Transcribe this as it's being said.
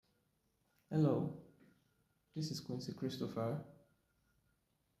Hello, this is Quincy Christopher,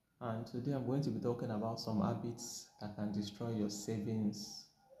 and today I'm going to be talking about some habits that can destroy your savings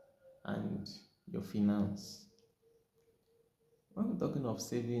and your finance. When we're talking of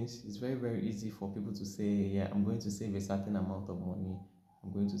savings, it's very easy for people to say, yeah, I'm going to save a certain amount of money,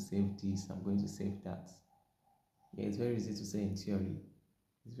 I'm going to save this, I'm going to save that. Yeah, it's very easy to say in theory.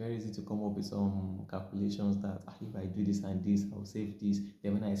 It's very easy to come up with some calculations that if I do this and this, I'll save this.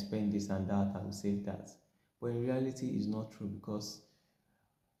 Then when I spend this and that, I will save that. But in reality, it's not true because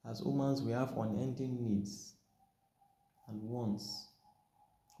as humans, we have unending needs and wants.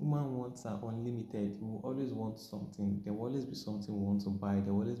 Human wants are unlimited. We will always want something. There will always be something we want to buy.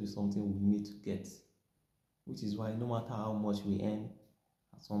 There will always be something we need to get. Which is why no matter how much we earn,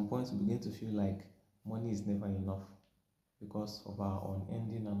 at some point we begin to feel like money is never enough because of our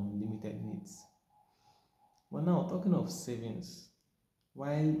unending and unlimited needs. But now, talking of savings,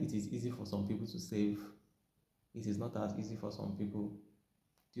 while it is easy for some people to save, it is not as easy for some people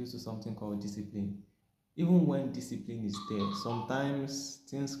due to something called discipline. Even when discipline is there, sometimes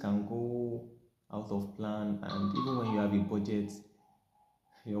things can go out of plan, and even when you have a budget,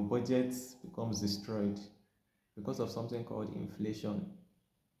 your budget becomes destroyed because of something called inflation,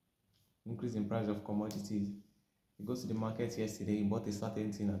 increase in price of commodities. You go to the market yesterday, you bought a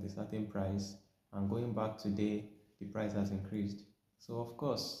certain thing at a certain price, and going back today, the price has increased. So of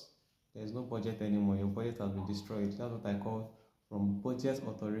course, there's no budget anymore. Your budget has been destroyed. That's what I call from budget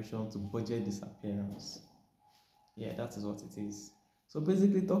alteration to budget disappearance. Yeah, that is what it is. So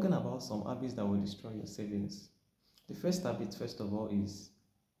basically, talking about some habits that will destroy your savings. The first habit, first of all, is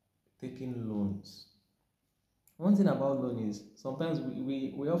taking loans. One thing about loan is sometimes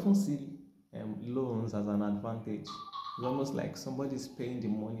we often see loans as an advantage. It's almost like somebody is paying the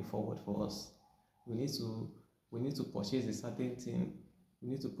money forward for us. We need to we need to purchase a certain thing. We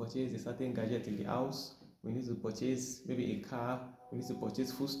need to purchase a certain gadget in the house. We need to purchase maybe a car. We need to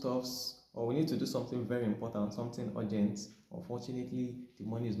purchase foodstuffs, or we need to do something very important, something urgent. Unfortunately, the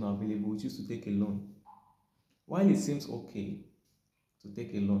money is not available. We choose to take a loan. While it seems okay to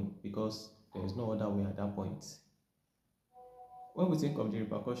take a loan because there is no other way at that point, when we think of the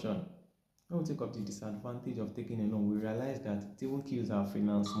repercussion, when we think of the disadvantage of taking a loan, we realize that it even kills our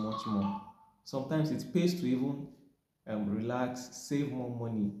finance much more. Sometimes it pays to even relax, save more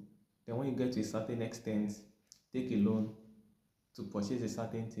money. Then when you get to a certain extent, take a loan to purchase a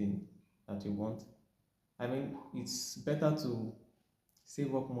certain thing that you want. I mean, it's better to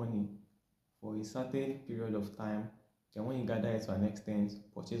save up money for a certain period of time. Then when you gather it to an extent,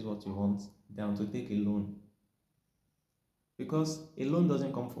 purchase what you want, than to take a loan. Because a loan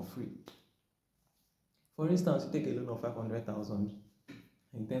doesn't come for free. For instance, you take a loan of 500,000 and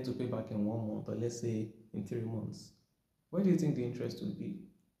intend to pay back in 1 month, or let's say in 3 months. What do you think the interest will be?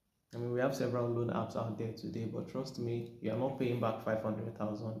 I mean, we have several loan apps out there today, but trust me, you are not paying back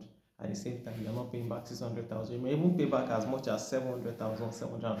 500,000. At the same time, you are not paying back 600,000. You may even pay back as much as 700,000,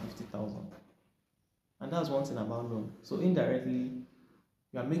 750,000. And that's one thing about loan. So indirectly,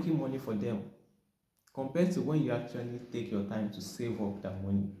 you are making money for them compared to when you actually take your time to save up that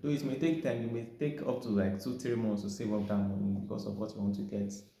money. Though it may take time, you may take up to like 2-3 months to save up that money because of what you want to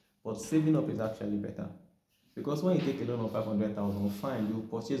get. But saving up is actually better. Because when you take a loan of 500,000, fine, you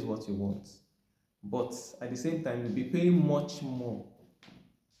purchase what you want. But at the same time, you'll be paying much more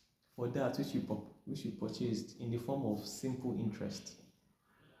for that which you purchased in the form of simple interest.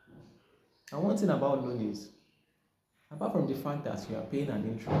 And one thing about loan is, apart from the fact that you are paying an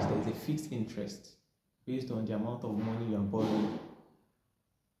interest, there is a fixed interest based on the amount of money you are borrowing.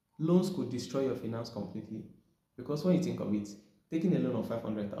 Loans could destroy your finance completely because when you think of it, taking a loan of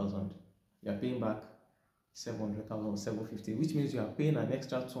 500,000, you are paying back 700,000, 750, which means you are paying an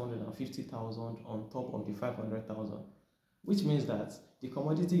extra 250,000 on top of the 500,000, which means that the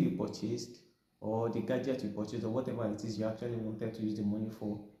commodity you purchased or the gadget you purchased or whatever it is you actually wanted to use the money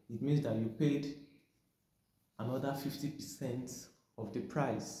for, it means that you paid another 50% of the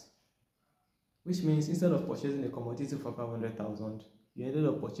price, which means instead of purchasing a commodity for 500,000, you ended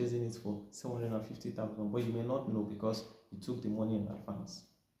up purchasing it for 750,000, but you may not know because you took the money in advance,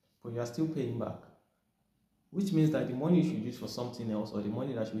 but you are still paying back, which means that the money you should use for something else, or the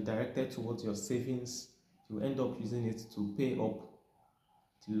money that should be directed towards your savings, you end up using it to pay up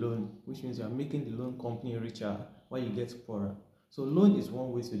the loan, which means you are making the loan company richer while you get poorer. So loan is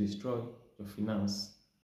one way to destroy your finance.